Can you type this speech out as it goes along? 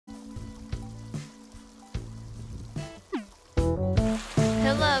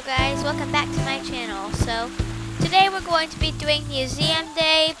welcome back to my channel. So, today we're going to be doing Museum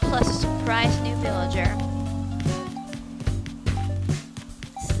Day plus a surprise new villager.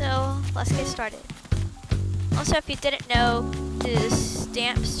 So, let's get started. Also, if you didn't know, the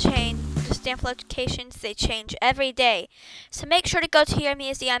stamp locations, they change every day. So make sure to go to your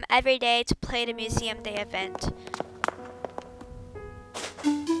museum every day to play the Museum Day event.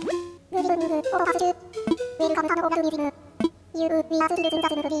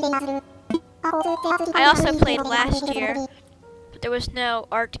 I also played last year, but there was no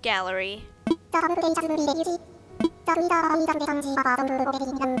art gallery. Okay,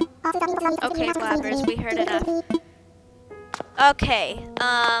 blabbers, we heard enough. Okay,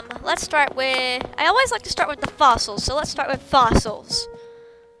 let's start with... I always like to start with the fossils, so let's start with fossils.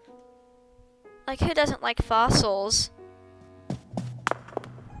 Like, who doesn't like fossils?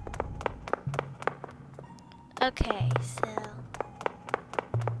 Okay, so...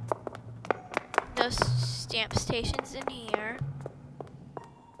 no stamp stations in here.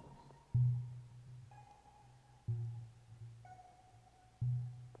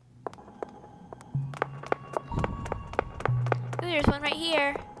 Ooh, there's one right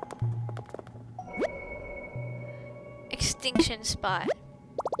here. Extinction spot.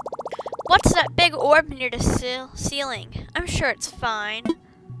 What's that big orb near the ceiling? I'm sure it's fine.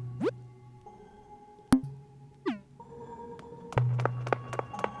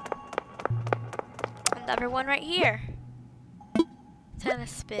 Another one right here.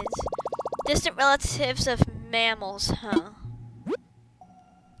 Tennis distant relatives of mammals, huh?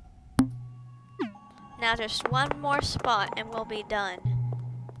 Now just one more spot and we'll be done.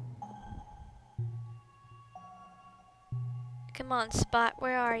 Come on, Spot,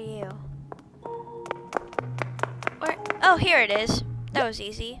 where are you? Where? Oh, here it is. That was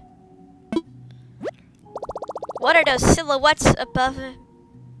easy. What are those silhouettes above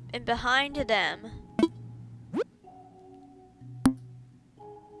and behind them?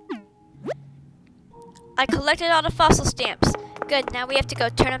 I collected all the fossil stamps. Good, now we have to go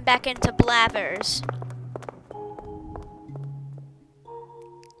turn them back into blabbers.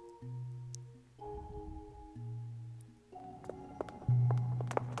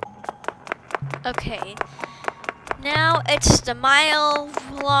 Okay, now it's the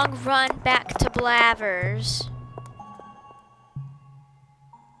mile-long run back to blabbers.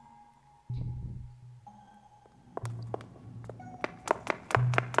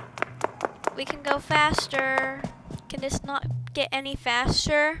 We can go faster. Can this not get any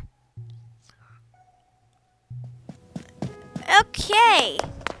faster? Okay.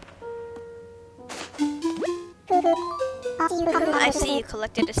 I see you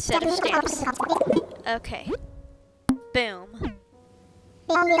collected a set of stamps. Okay. Boom.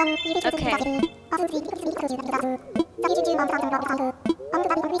 Okay.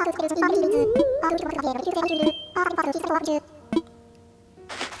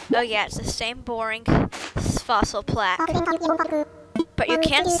 Oh yeah, it's the same boring fossil plaque. But you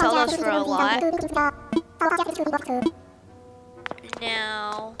can sell those for a lot.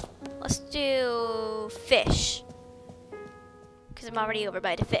 Now, let's do fish. Because I'm already over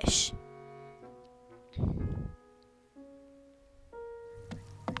by the fish.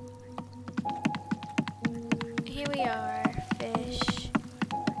 Here we are, fish.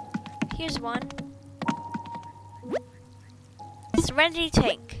 Here's one. Serenity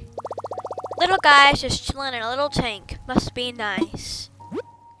tank. Little guy's just chilling in a little tank. Must be nice.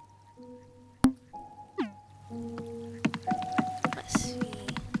 Let's see.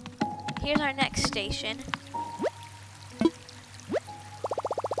 Here's our next station.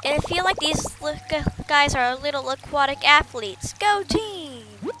 And I feel like these guys are little aquatic athletes. Go team!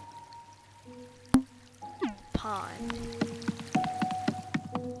 Pond.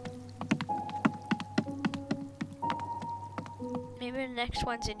 Maybe the next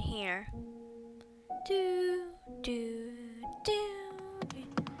one's in here.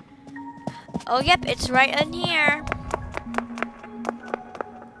 Oh, yep, it's right in here.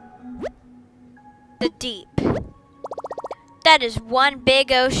 The deep. That is one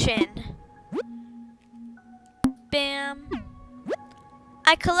big ocean. Bam.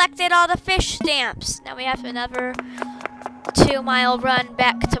 I collected all the fish stamps. Now we have another 2-mile run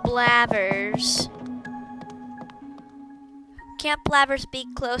back to blabbers. Can't blabbers be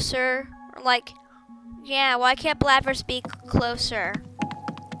closer? Or like, yeah, why can't blabbers be closer?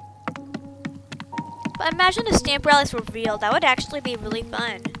 But imagine if stamp rallies were real. That would actually be really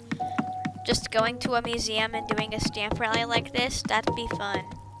fun. Just going to a museum and doing a stamp rally like this, that'd be fun.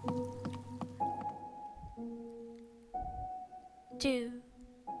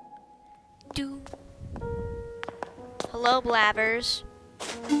 Hello, blabbers.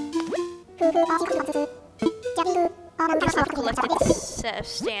 Guess I've collected a set of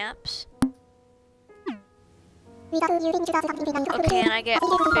stamps. Okay, and I get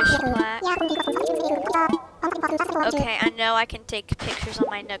fish black. Okay, I know I can take pictures on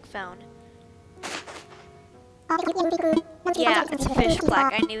my Nook phone. Yeah, it's a fish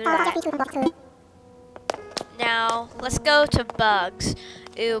black. I knew that. Now, let's go to bugs.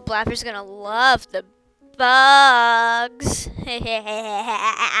 Ooh, Blapper's gonna love the bugs.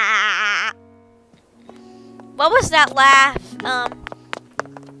 What was that laugh?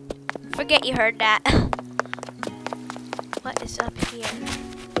 Forget you heard that. What is up here?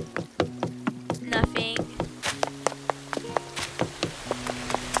 Nothing.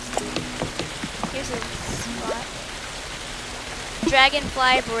 Here's a spot.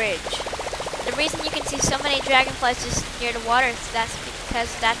 Dragonfly Bridge. The reason you can see so many dragonflies just near the water is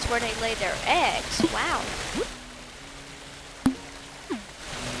because that's where they lay their eggs. Wow.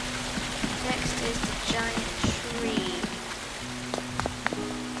 Next is the giant tree.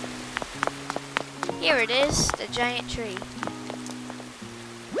 Here it is, the giant tree.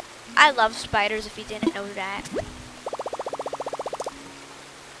 I love spiders if you didn't know that.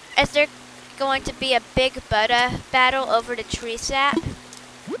 Is there going to be a big Buddha battle over the tree sap?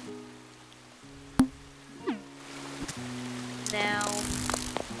 Now,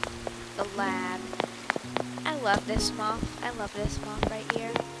 the lab. I love this moth. I love this moth right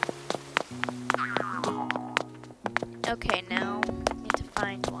here. Okay, now need to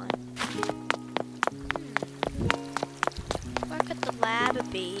find one. Where could the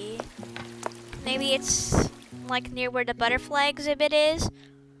lab be? Maybe it's like near where the butterfly exhibit is.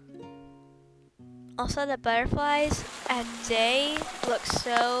 Also, the butterflies at day look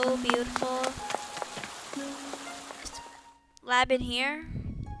so beautiful. Is the lab in here?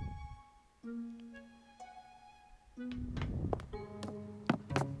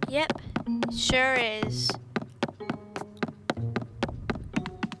 Yep, sure is.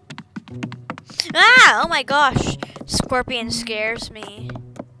 Ah! Oh my gosh! Scorpion scares me.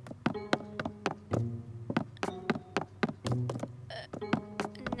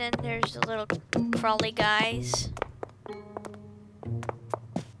 And then there's the little crawly guys.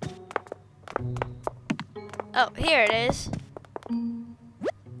 Oh, here it is.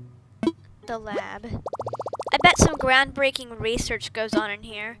 The lab. I bet some groundbreaking research goes on in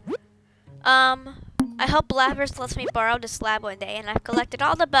here. I hope Blathers lets me borrow this lab one day, and I've collected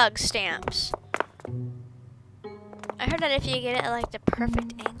all the bug stamps. I heard that if you get it at like the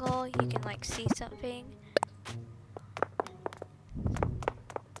perfect angle, you can like see something.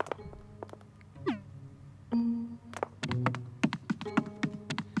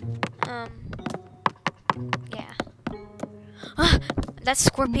 Yeah. That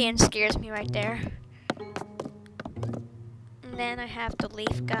scorpion scares me right there. And then I have the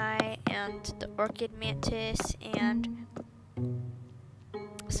leaf guy and the orchid mantis and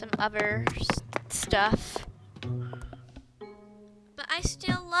some other stuff. But I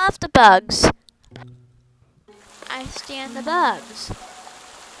still love the bugs. I stand the bugs.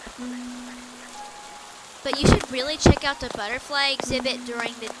 But you should really check out the butterfly exhibit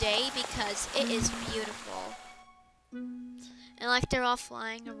during the day because it is beautiful. And like they're all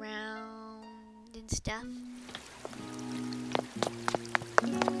flying around and stuff.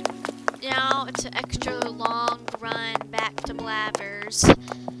 Now it's an extra long run back to Blathers.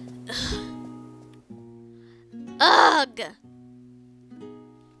 Ugh!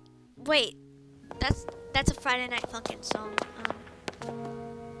 Wait, that's a Friday Night Funkin' song. Okay.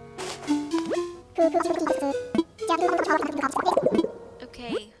 Blah, blah, blah, blah, blah.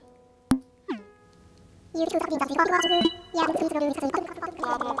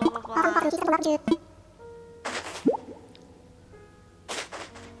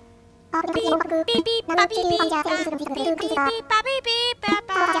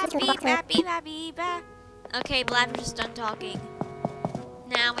 Okay, Blathers is done talking.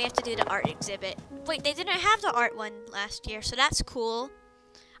 Now we have to do the art exhibit. Wait, they didn't have the art one last year, so that's cool.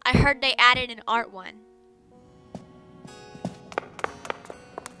 I heard they added an art one.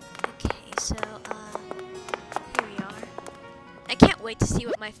 Okay, so, here we are. I can't wait to see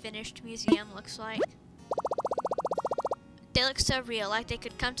what my finished museum looks like. They look so real, like they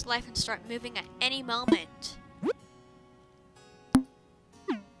could come to life and start moving at any moment.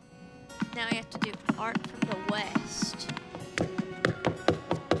 Now we have to do art from the West.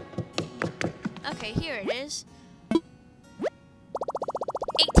 Okay, here it is. 18th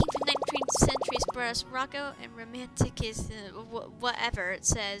and 19th centuries Spurs, Morocco, and Romantic is whatever it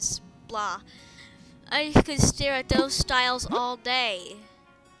says, blah. I could stare at those styles all day.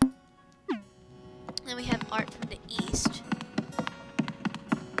 Then we have art from the East.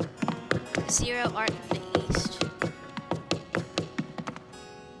 0 art in the east.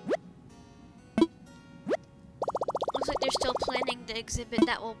 Looks like they're still planning the exhibit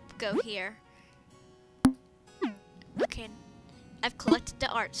that will go here. Okay, I've collected the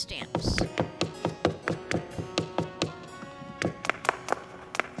art stamps.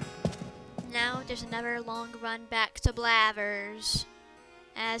 Now there's another long run back to Blavers,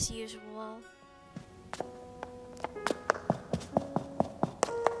 as usual.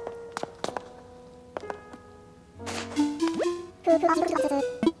 Blah blah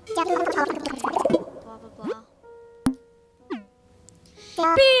blah.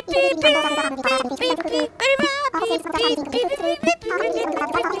 Beep beep beep beep beep beep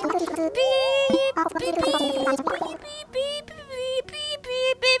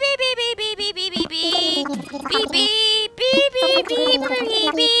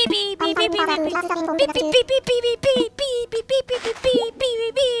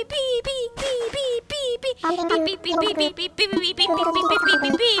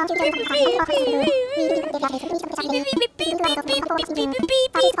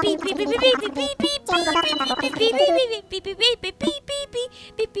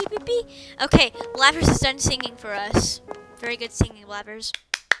Okay, Blavers is done singing for us. Very good singing, Blavers.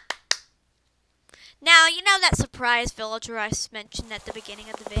 Now, you know that surprise villager I mentioned at the beginning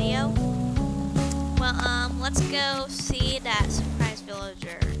of the video? Well, let's go see that surprise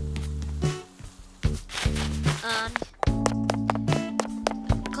villager.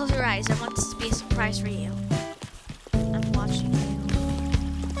 Close your eyes. I want this to be a surprise for you. I'm watching you.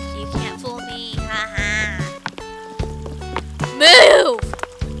 You can't fool me. Haha. Move!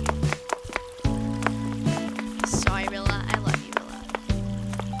 Sorry, Rilla. I love you, Rilla.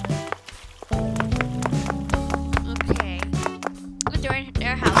 Okay. They're in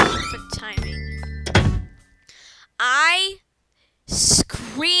their house. Perfect timing. I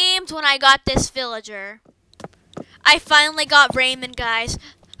screamed when I got this villager. I finally got Raymond, guys.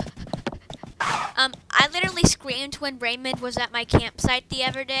 I literally screamed when Raymond was at my campsite the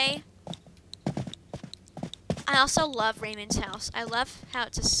other day. I also love Raymond's house. I love how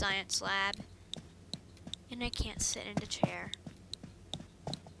it's a science lab. And I can't sit in the chair.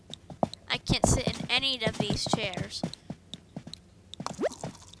 I can't sit in any of these chairs.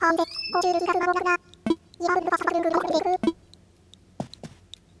 I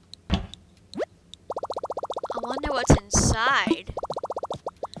wonder what's inside.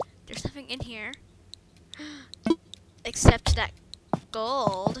 There's nothing in here. Except that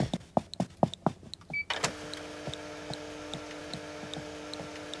gold.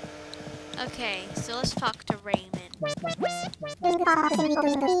 Okay, so let's talk to Raymond.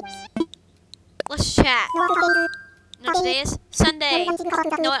 Let's chat. No, today is Sunday. You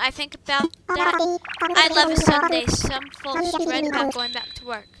know what I think about that? I love a Sunday. Some folks dread about going back to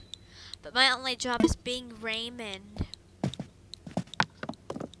work. But my only job is being Raymond.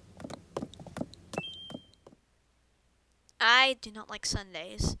 I do not like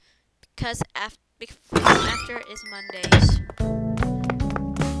Sundays because after is Mondays.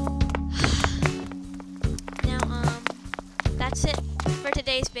 Now, that's it for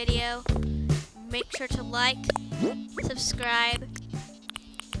today's video. Make sure to like, subscribe,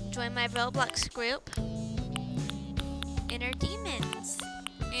 join my Roblox group, Inner Demons,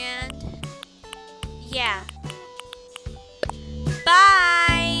 and yeah. Bye!